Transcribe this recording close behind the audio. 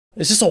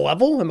Is this a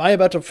level? Am I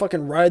about to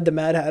fucking ride the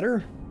Mad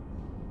Hatter?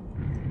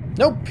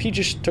 Nope, he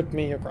just took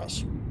me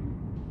across.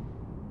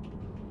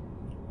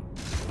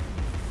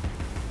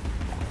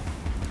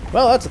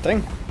 Well, that's a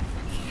thing.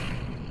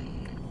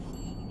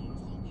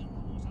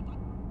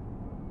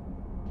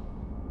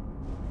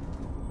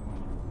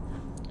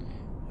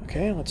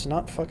 Okay, let's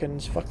not fucking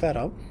fuck that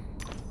up.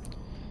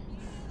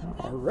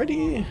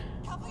 Alrighty.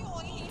 Cover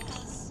your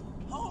ears.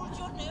 Hold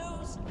your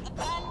nose.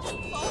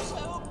 Abandon false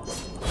hope.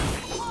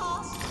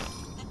 Fast.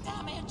 The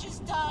damage is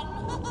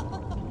done.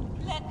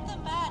 Let the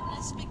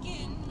madness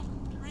begin.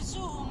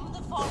 Resume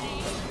the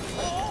folly.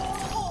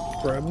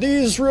 Grab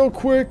these real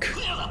quick.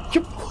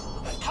 Yep.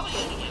 Cover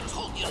your ears.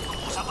 Hold your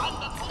nose.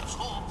 Abandon false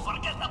hope.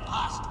 Forget the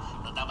past.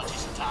 The damage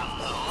is done.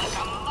 Let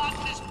the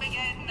madness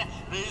begin.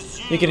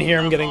 Resume You can hear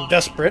him getting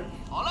desperate.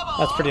 All aboard.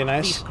 That's pretty These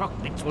nice.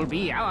 crockpits will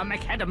be our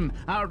macadam,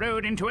 our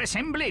road into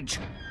assemblage.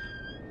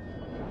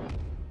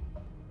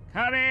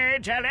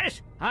 Courage,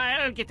 Alice.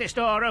 I'll get this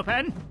door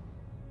open.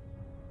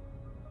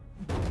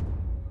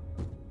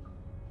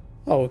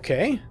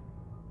 Okay.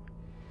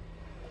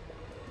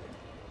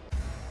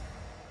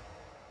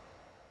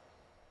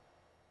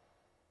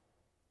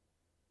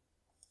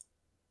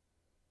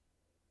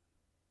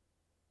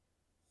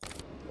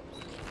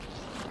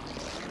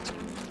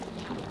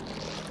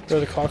 Throw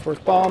the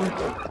clockwork bomb.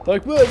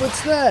 Like, what?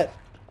 What's that?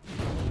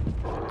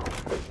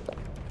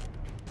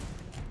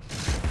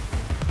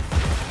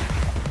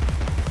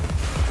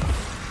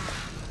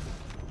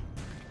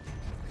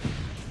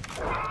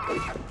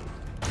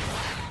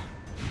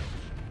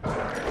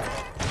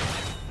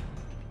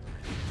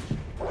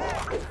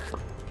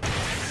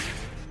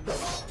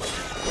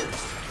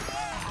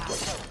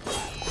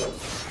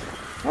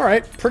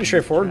 Alright, pretty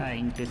straightforward.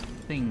 Trying to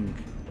think,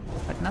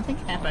 but nothing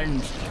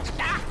happens.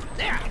 Ah,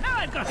 there! Now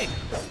I've got it.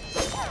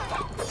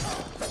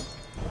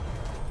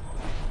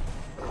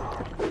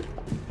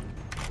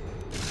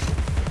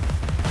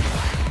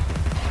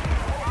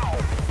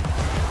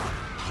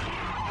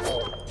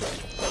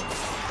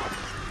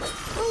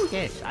 Oh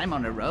yes, I'm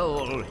on a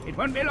roll. It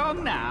won't be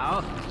long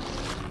now.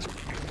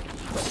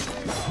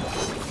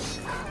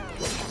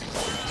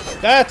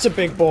 That's a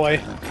big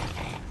boy.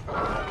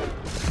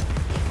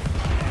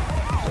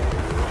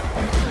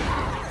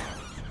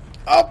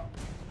 Oh!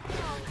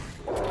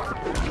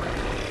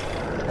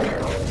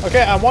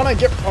 Okay, I want to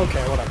get...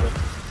 Okay, whatever.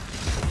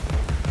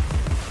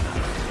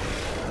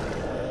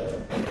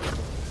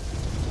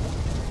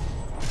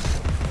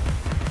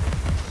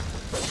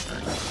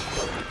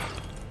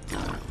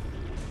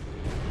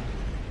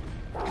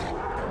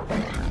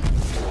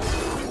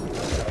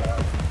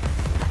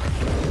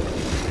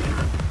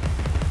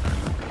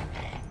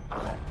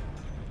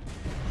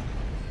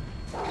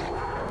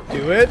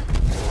 Do it.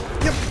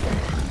 Yep.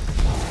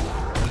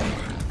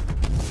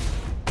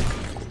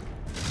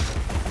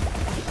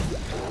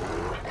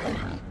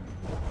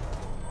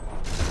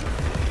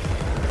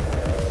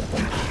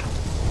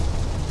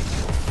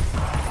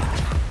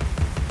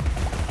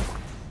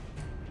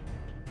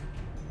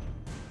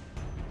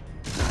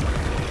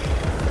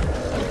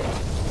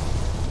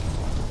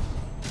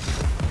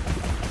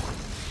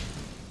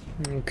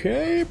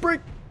 Okay,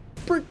 break,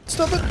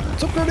 stop it,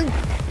 stop running.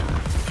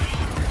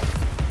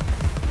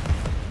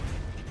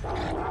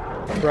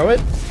 Throw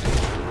it.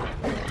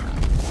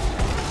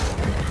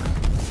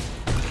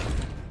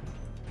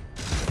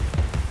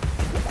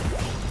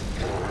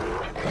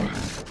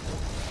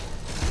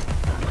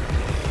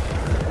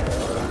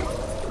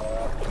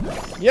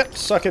 Yep,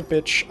 suck it,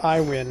 bitch.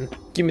 I win.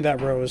 Give me that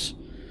rose.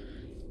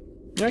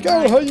 There you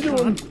go, how you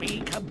doing? Can't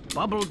make a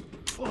bubble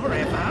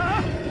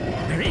forever.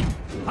 You're in.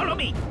 Follow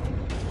me.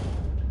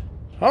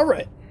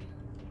 Alright.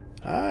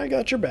 I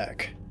got your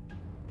back.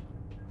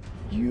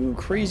 You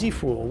crazy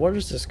fool. Where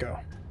does this go?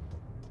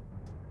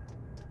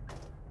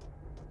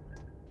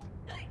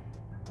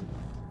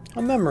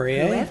 A memory,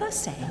 eh? Whoever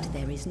said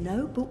there is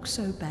no book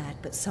so bad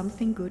but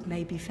something good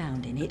may be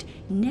found in it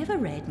never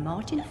read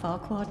Martin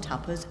Farquhar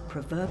Tupper's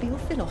proverbial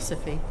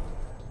philosophy.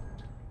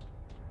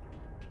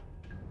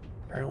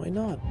 Apparently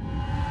not.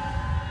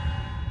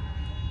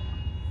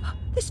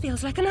 This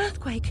feels like an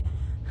earthquake.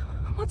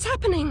 What's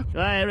happening? Do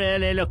I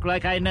really look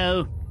like I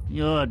know?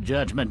 Your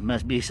judgment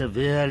must be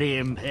severely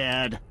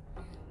impaired.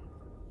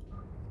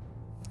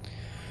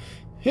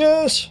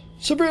 Yes,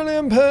 severely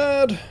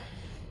impaired.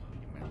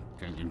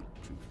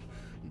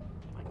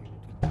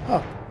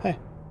 Oh, hey.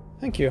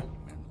 Thank you.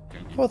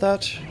 How about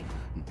that?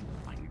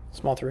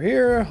 Small through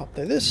here, hop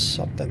to this,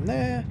 hop then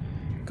there,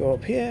 go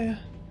up here.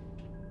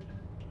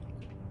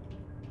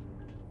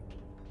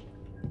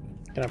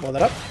 Can I blow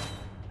that up?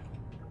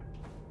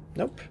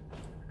 Nope.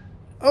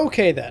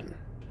 Okay then.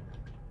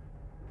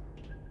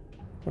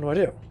 What do I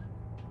do?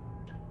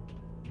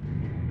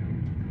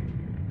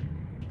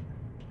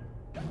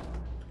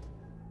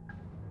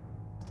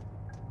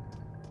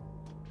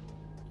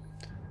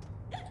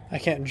 I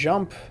can't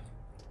jump.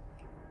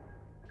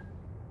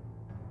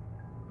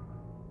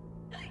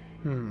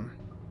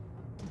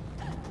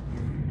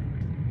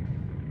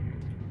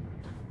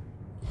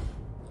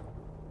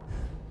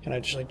 Can I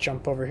just like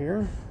jump over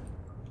here?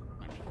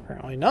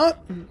 Apparently not.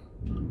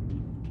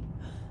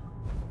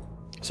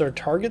 Is there a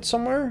target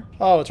somewhere?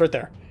 Oh, it's right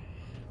there.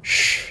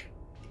 Shh.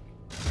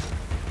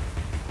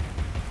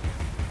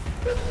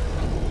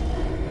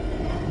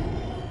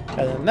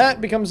 And then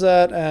that becomes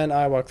that, and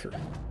I walk through.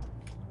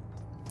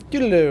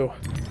 Doodaloo.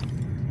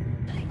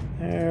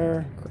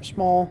 There, grow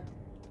small.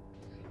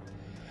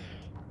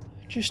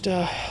 Just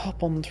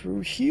hop on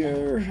through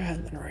here,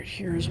 and then right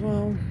here as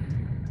well.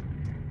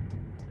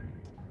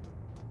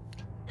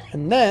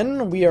 And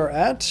then we are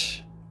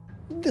at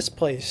this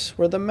place,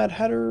 where the Mad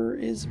Hatter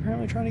is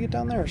apparently trying to get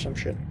down there or some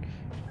shit.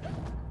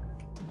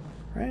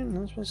 Right?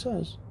 That's what it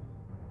says.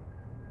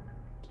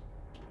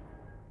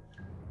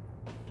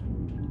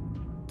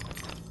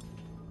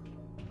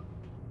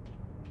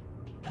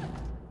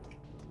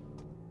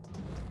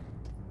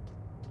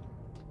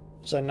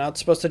 Was I not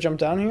supposed to jump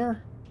down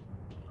here?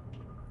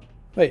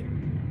 Wait.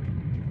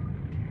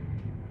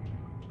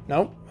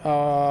 Nope.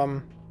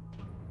 Oh.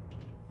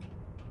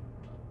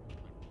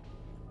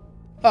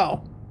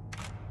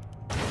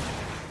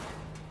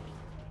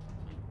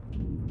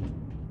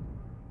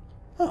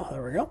 Oh,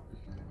 there we go.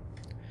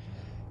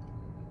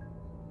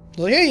 I was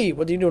like, hey,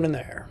 what are you doing in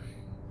there?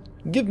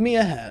 Give me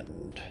a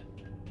hand.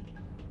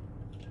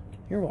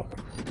 You're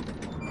welcome.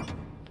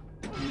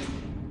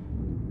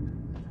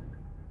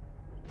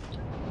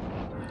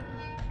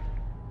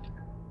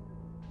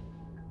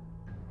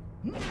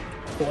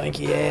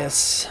 Lanky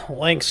ass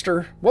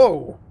Lankster.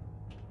 Whoa!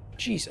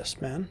 Jesus,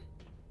 man.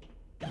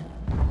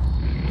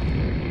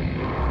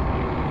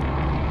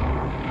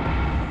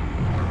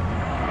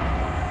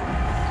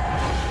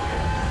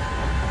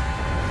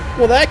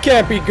 Well, that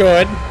can't be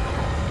good.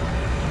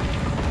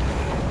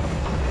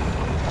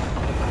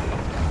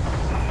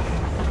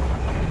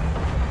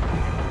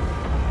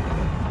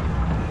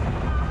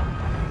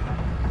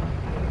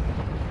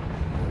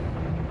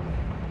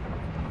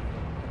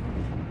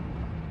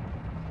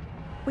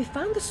 We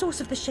found the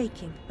source of the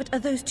shaking, but are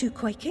those two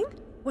quaking?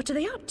 What are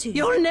they up to?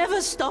 You'll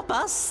never stop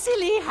us,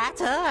 silly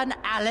Hatter and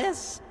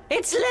Alice.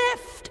 It's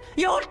left.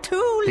 You're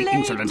too The late.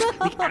 insolence,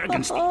 the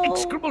arrogance, the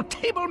execrable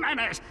table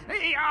manners.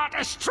 They are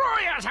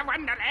destroyers of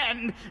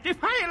Wonderland,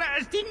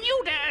 defilers,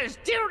 denuders,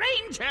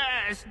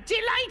 derangers,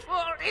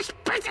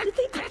 delightful, Did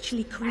they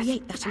actually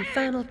create that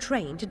infernal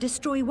train to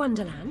destroy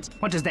Wonderland?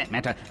 What does that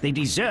matter? They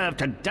deserve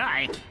to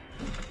die.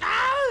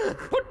 Ah!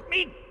 Put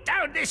me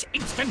down this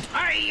instant!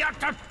 I ought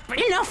to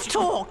be... Enough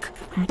talk.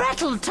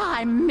 Battle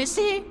time,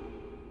 Missy.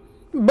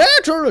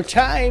 Battle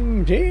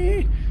time,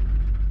 eh?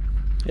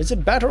 Is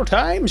it battle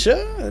time,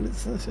 sir?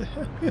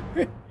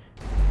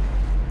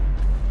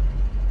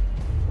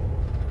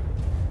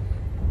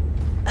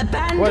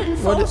 Abandon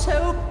false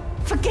hope.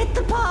 Forget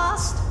the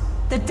past.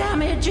 The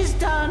damage is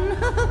done.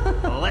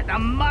 Let the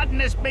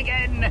madness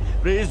begin!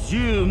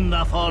 Resume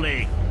the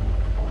folly!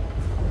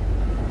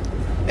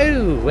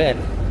 Oh, well.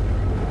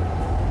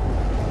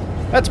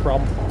 That's a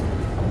problem.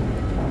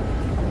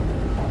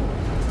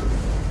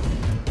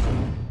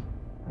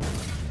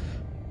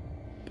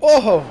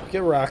 Oh,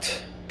 get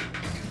rocked.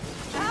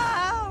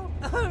 Ow!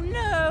 Oh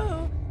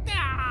no!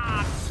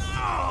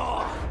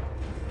 Ah,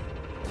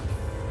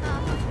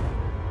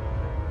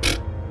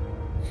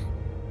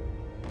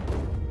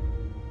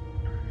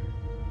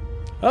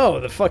 Oh,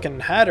 the fucking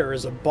Hatter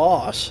is a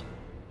boss.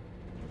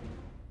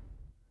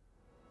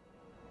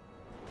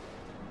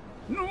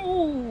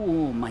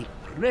 no, my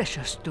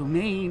precious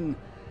domain.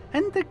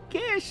 And the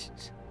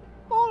guests.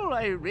 All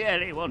I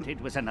really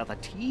wanted was another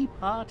tea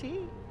party.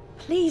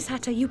 Please,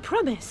 Hatter, you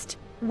promised.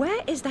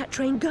 Where is that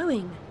train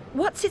going?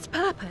 What's its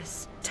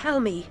purpose? Tell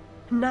me.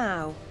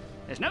 Now.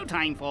 There's no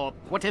time for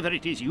whatever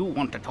it is you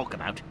want to talk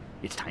about.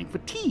 It's time for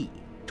tea.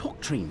 Talk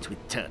trains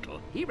with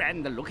Turtle. He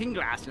ran the Looking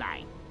Glass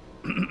line.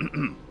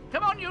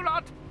 Come on, you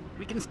lot.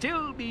 We can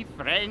still be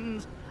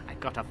friends. I've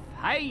got a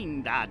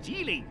fine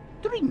Darjeeling.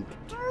 Drink,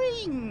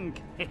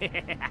 drink.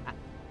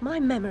 My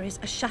memories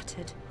are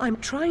shattered. I'm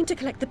trying to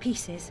collect the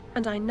pieces,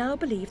 and I now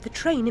believe the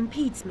train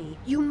impedes me.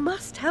 You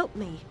must help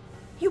me.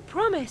 You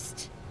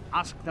promised.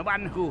 Ask the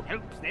one who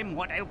helps them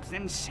what helps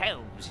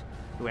themselves.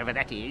 Whoever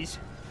that is.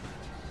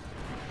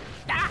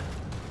 Ah!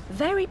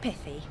 Very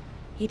pithy.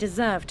 He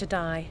deserved to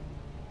die.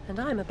 And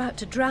I'm about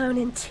to drown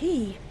in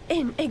tea,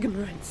 in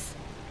ignorance.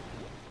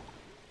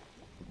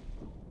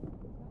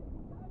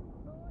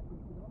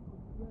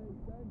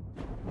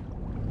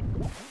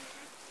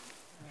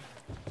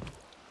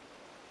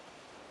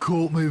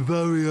 Caught my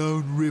very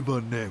own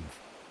river nymph.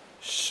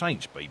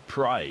 Saints be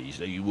praised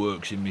that he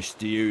works in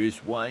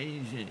mysterious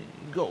ways.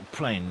 Got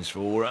plans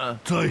for her.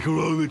 Take her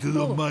over to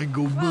the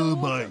Mangled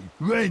Mermaid.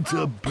 Rent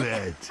a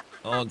bed.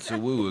 Hard to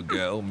woo a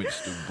girl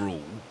mixed of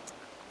brawl.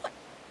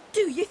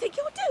 Do you think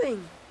you're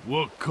doing?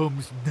 What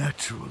comes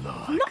natural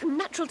like. Not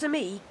natural to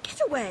me. Get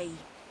away.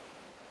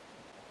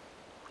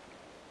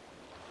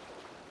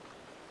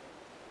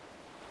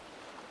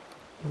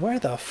 Where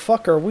the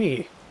fuck are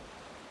we?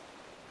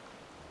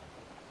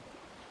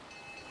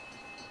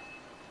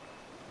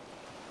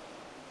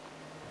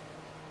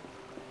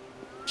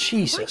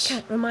 Jesus. My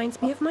cat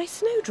reminds me of my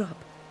Snowdrop.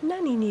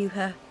 Nanny knew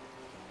her.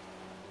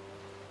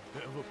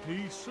 Bit of a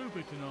pea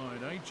super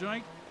tonight, eh,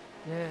 Jake?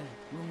 Yeah,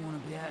 wouldn't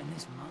want to be out in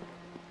this muck.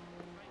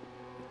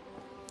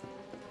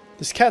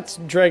 This cat's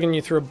dragging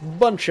you through a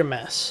bunch of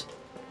mess.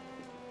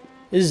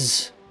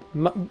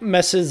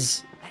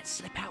 Messes. Let's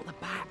slip out the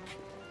back.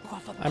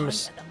 Quaff a I'm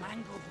pint at the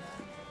mangled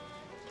man.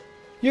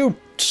 You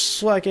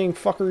slacking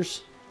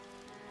fuckers.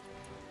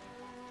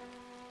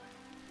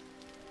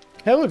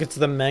 Hey, look, it's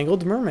the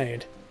mangled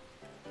mermaid.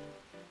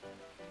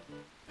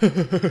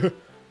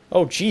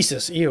 Oh,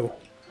 Jesus, ew.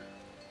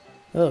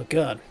 Oh,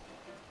 God.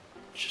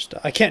 Just,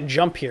 I can't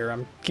jump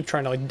here. Keep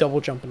trying to, like,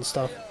 double jump and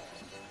stuff.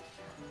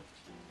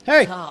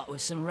 Hey! Cart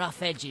with some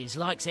rough edges.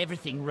 Likes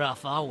everything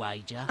rough, I'll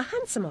wager. A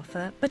handsome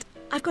offer, but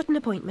I've got an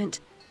appointment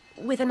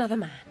with another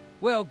man.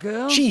 Well,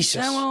 girl,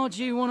 Jesus. How hard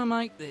do you want to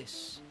make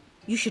this?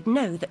 You should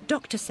know that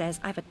doctor says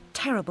I've a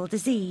terrible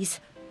disease.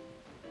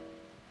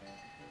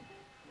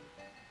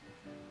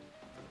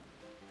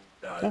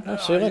 I'll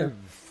see you later.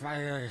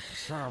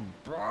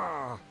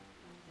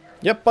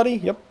 Yep, buddy.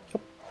 Yep.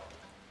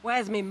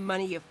 Where's me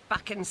money, you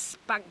fucking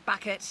spunk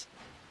bucket?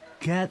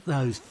 Get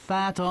those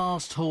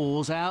fat-assed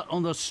whores out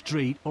on the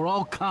street, or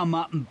I'll come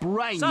up and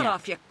brain Sod you.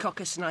 off, you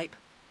cocker-snipe.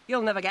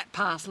 You'll never get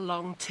past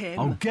Long Tim.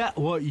 I'll get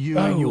what you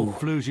and your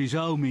floozies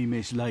owe me,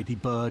 Miss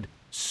Ladybird.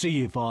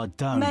 See if I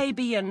don't.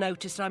 Maybe you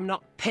noticed I'm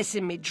not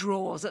pissing me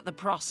drawers at the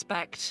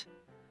prospect.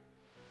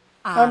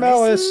 I'm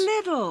Alice.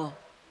 Little,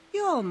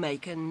 you'll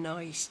make a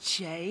nice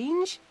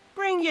change.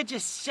 Bring your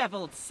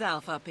dishevelled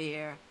self up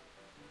here.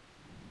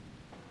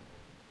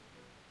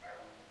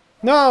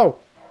 No!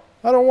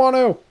 I don't want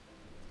to!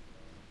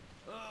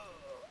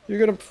 You're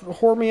gonna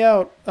whore me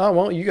out. Oh,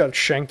 well, you got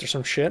shanked or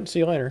some shit. See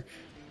you later.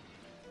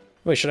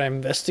 Wait, should I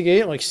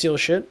investigate? Like, steal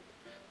shit?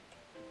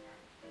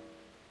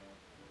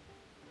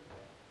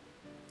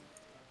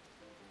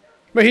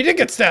 But he did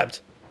get stabbed!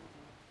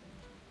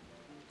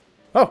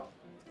 Oh.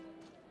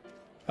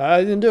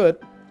 I didn't do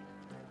it.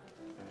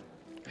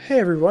 Hey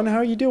everyone, how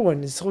are you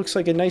doing? This looks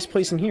like a nice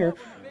place in here.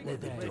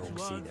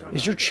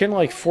 Is your chin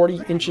like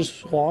 40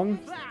 inches long?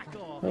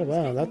 Oh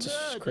wow,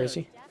 that's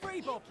crazy.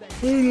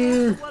 Hey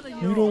there,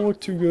 you don't look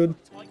too good.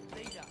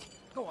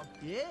 Go on.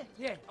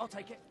 Yeah, I'll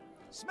take it.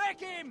 Smack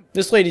him!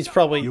 This lady's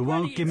probably You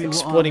won't give me what I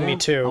exploiting me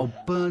want, too. I'll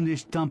burn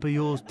this dump of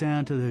yours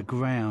down to the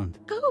ground.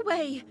 Go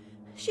away.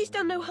 She's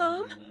done no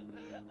harm.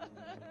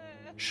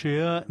 She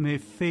hurt me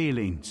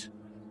feelings.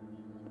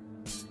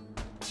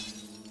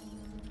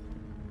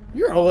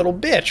 You're a little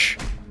bitch.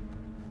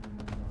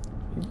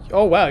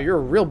 Oh wow, you're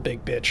a real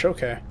big bitch.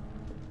 Okay.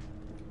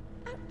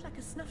 Act like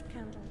a snuffed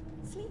candle.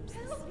 Sleep.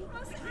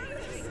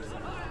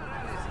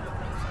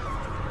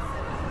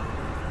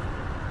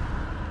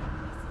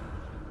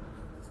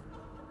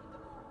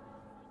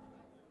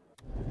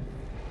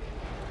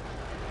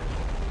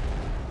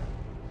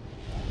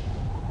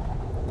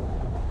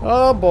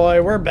 Oh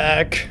boy, we're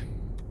back.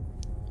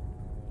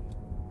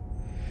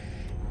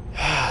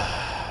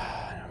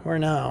 Where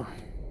now?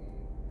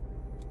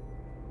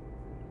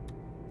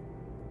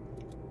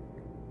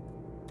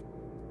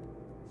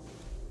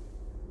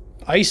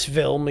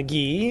 Iceville,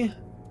 McGee.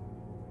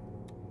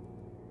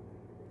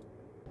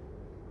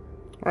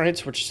 Alright,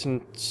 so we're just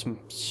in some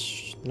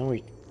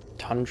snowy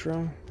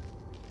tundra.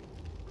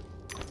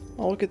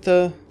 Oh, look at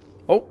the...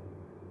 Oh!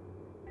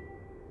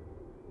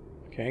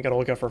 Okay, gotta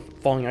look out for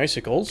falling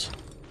icicles.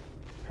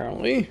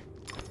 Apparently.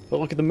 But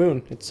look at the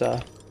moon. It's,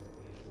 is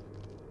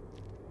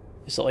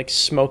it like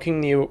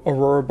smoking the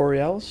Aurora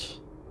Borealis?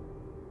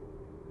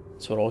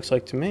 That's what it looks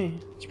like to me.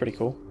 It's pretty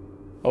cool.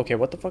 Okay,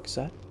 what the fuck is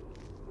that?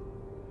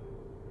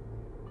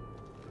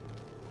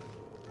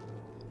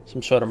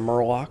 Some sort of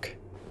murloc.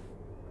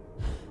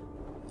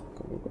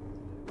 Go.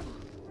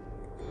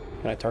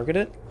 Can I target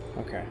it?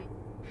 Okay.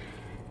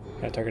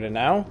 Can I target it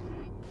now?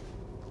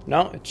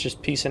 No, it's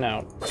just piecing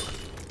out.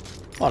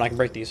 Oh, and I can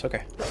break these.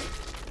 Okay.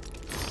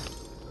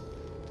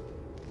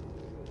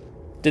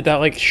 Did that,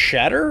 like,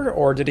 shatter?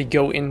 Or did he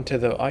go into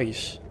the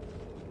ice?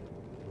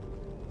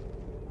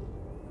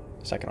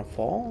 Is that gonna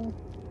fall?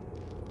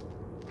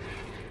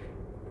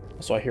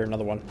 Also, I hear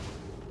another one.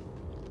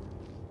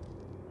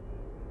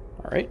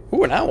 Alright.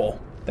 Ooh, an owl.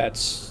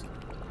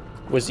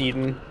 Was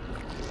eaten.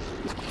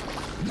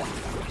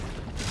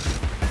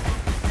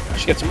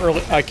 Should get some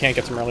early... I can't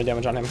get some early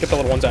damage on him. Get the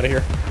little ones out of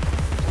here.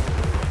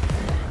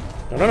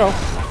 No.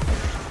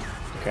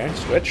 Okay,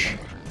 switch.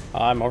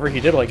 I'm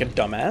overheated like a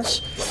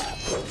dumbass.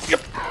 Yep.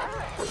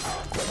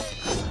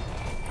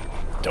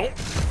 Don't.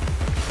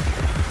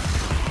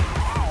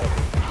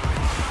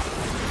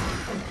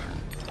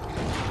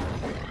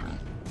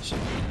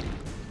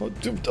 Oh,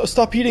 dude,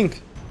 stop eating.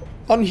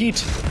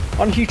 Unheat.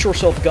 Unheat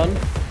yourself, gun.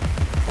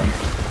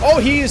 Oh,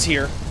 he is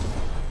here.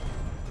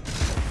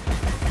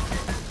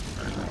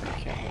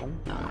 Can't hit him.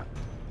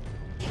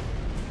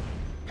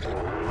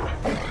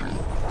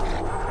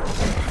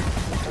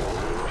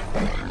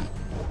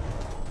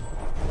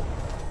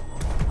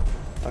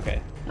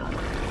 Okay.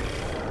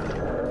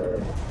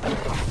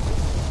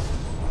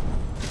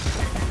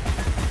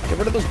 Get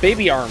rid of those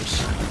baby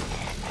arms.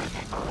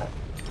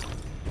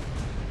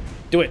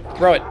 Do it.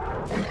 Throw it.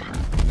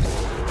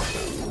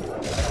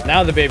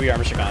 Now the baby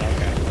armors are gone,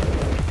 okay.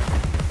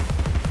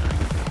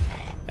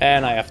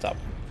 And I effed up.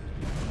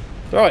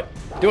 Throw it.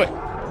 Do it.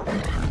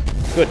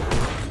 Good.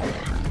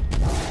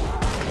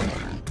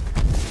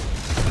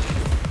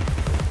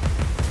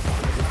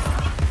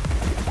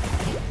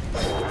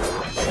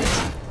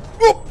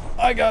 Whoop!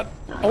 I got...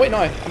 Oh wait, no,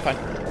 I'm fine.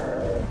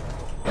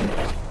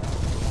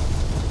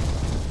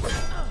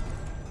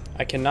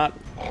 I cannot...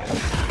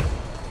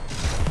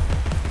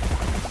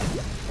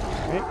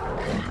 Right.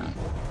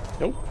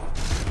 Nope.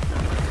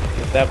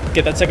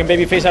 Get that second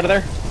baby face out of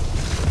there.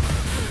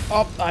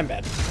 Oh, I'm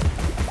bad.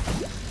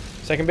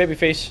 Second baby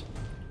face.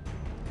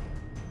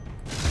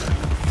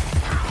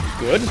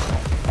 Good.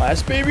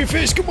 Last baby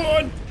face, come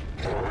on!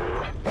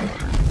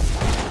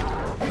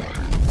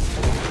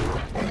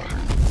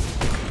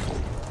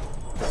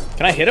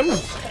 Can I hit him?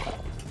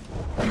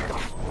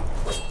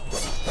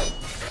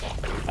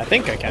 I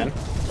think I can.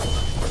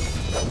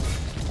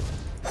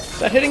 Is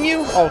that hitting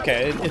you? Oh,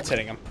 okay, it's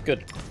hitting him.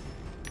 Good.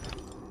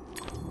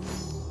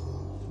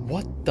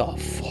 What the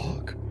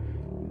fuck?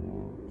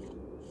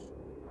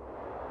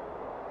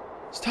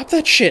 Stop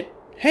that shit!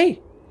 Hey!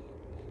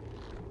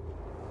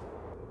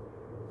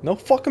 No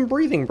fucking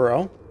breathing,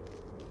 bro.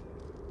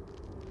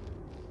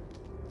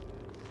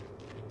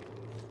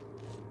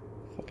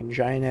 Fucking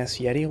giant-ass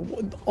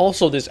Yeti.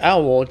 Also, this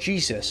owl,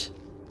 Jesus.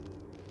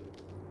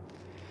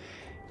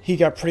 He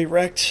got pretty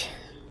wrecked.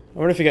 I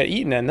wonder if he got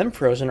eaten and then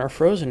frozen, or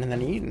frozen and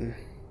then eaten.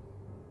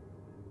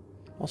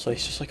 Also,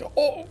 he's just like,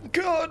 oh,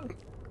 God!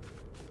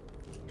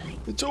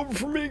 It's over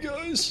for me,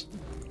 guys!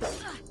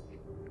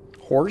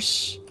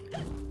 Horse.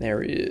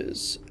 There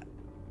is...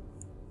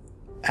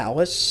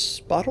 Alice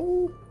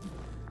bottle?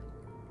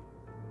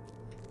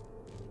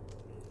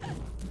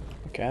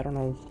 Okay, I don't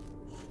know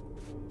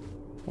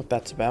what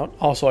that's about.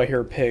 Also, I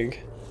hear a pig.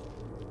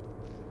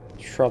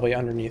 It's probably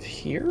underneath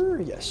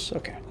here? Yes,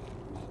 okay.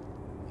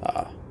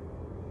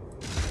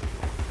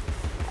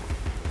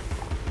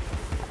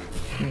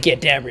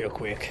 Get down real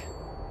quick.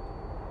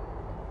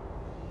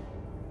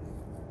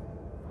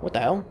 What the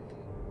hell?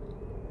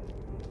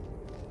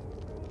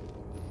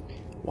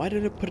 Why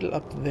did it put it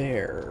up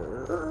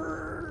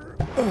there?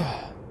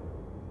 Ugh.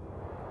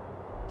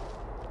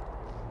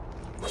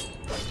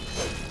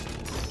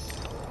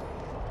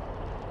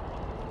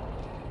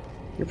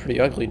 You're pretty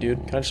ugly,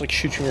 dude. Can I just, like,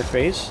 shoot you in your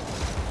face?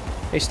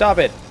 Hey, stop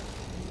it!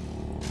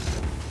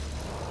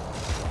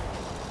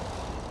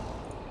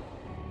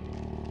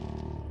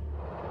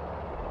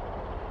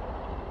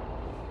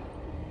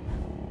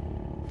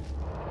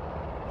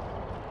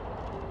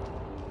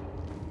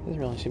 Doesn't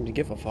really seem to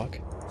give a fuck.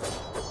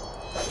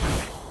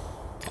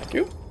 Thank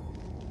you.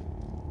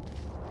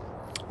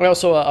 I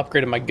also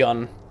upgraded my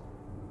gun.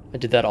 I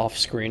did that off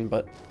screen,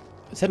 but...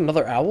 Is that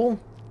another owl?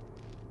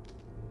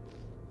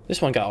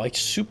 This one got, like,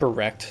 super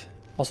wrecked.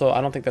 Also,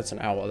 I don't think that's an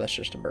owl, that's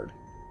just a bird.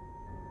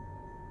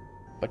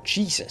 But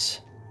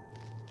Jesus.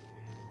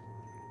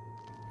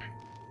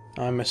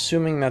 I'm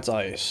assuming that's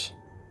ice.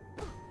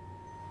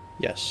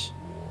 Yes.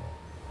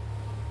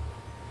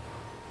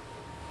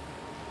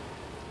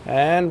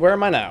 And where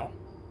am I now?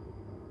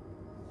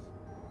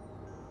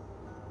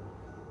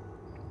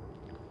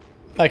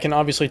 I can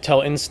obviously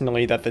tell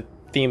instantly that the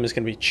theme is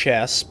going to be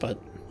chess, but...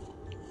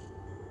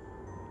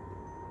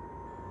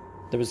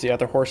 There was the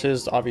other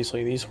horses,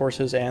 obviously these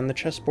horses, and the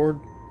chessboard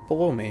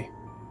below me.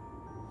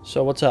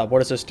 So what's up? What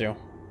does this do?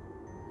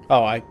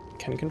 Oh, I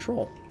can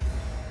control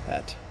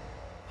that.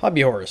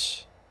 Hobby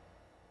horse.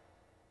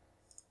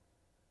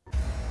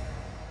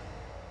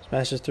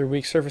 Smashes through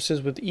weak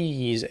surfaces with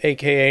ease,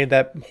 aka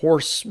that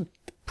horse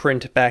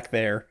print back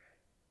there.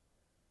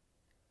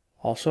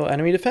 Also,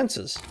 enemy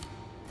defenses.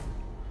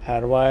 How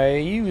do I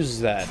use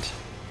that?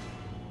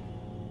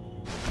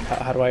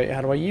 How do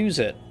I use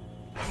it?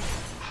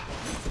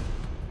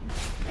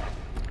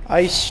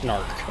 Ice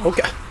snark.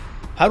 Okay.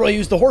 How do I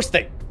use the horse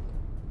thing?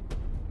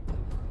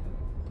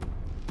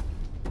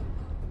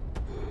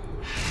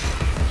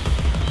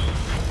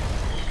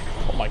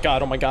 Oh my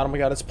god, oh my god, oh my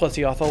god, it's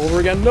Plesioth all over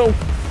again. No!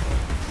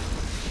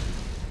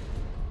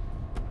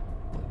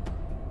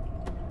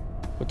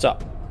 What's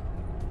up?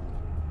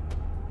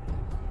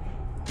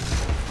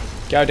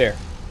 Gowdare.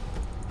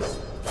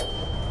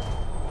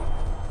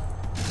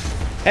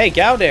 Hey,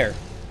 Gowdare!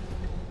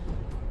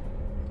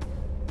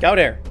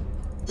 Gowdare!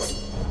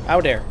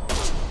 Gowdare!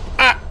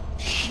 Ah!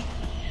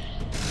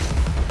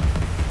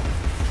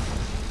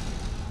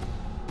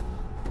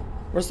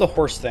 Where's the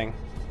horse thing?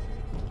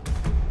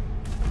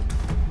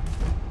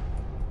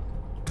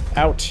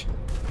 Out.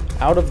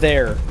 Out of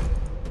there.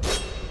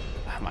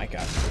 Oh my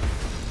god.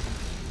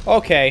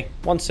 Okay,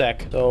 one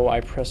sec. So I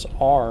press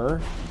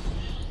R.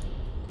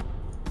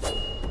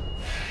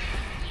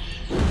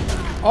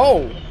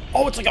 Oh!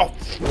 Oh, it's like a...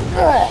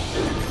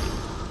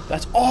 Oh,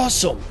 that's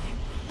awesome!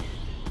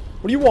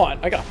 What do you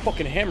want? I got a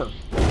fucking hammer.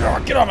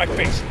 Oh, get out of my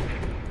face!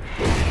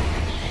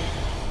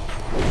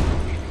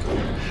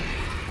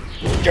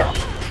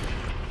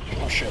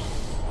 Oh shit.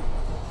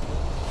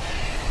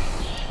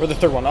 Where's the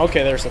third one?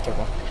 Okay, there's the third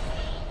one.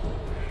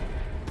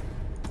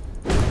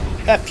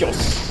 F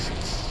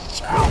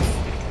yourself.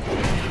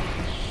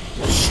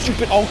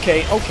 stupid.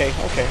 Okay.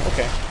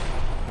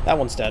 That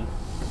one's dead.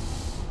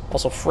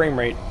 Also, frame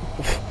rate.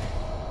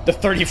 The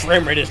 30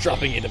 frame rate is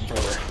dropping even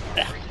further.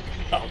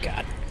 Oh,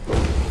 God.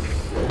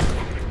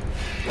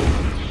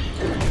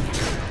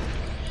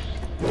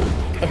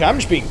 Okay, I'm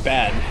just being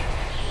bad.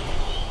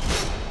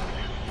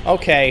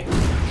 Okay.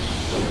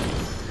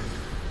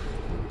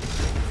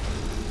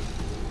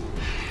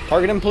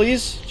 Target him,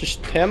 please.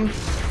 Just him.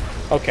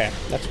 Okay,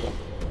 that's cool.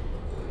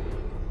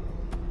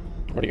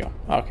 Where'd he go?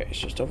 Okay, he's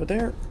just over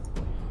there.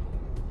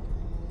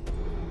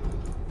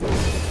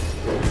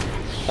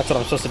 That's what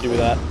I'm supposed to do with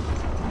that.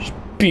 Just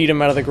beat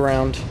him out of the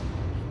ground.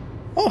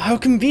 Oh, how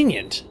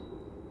convenient.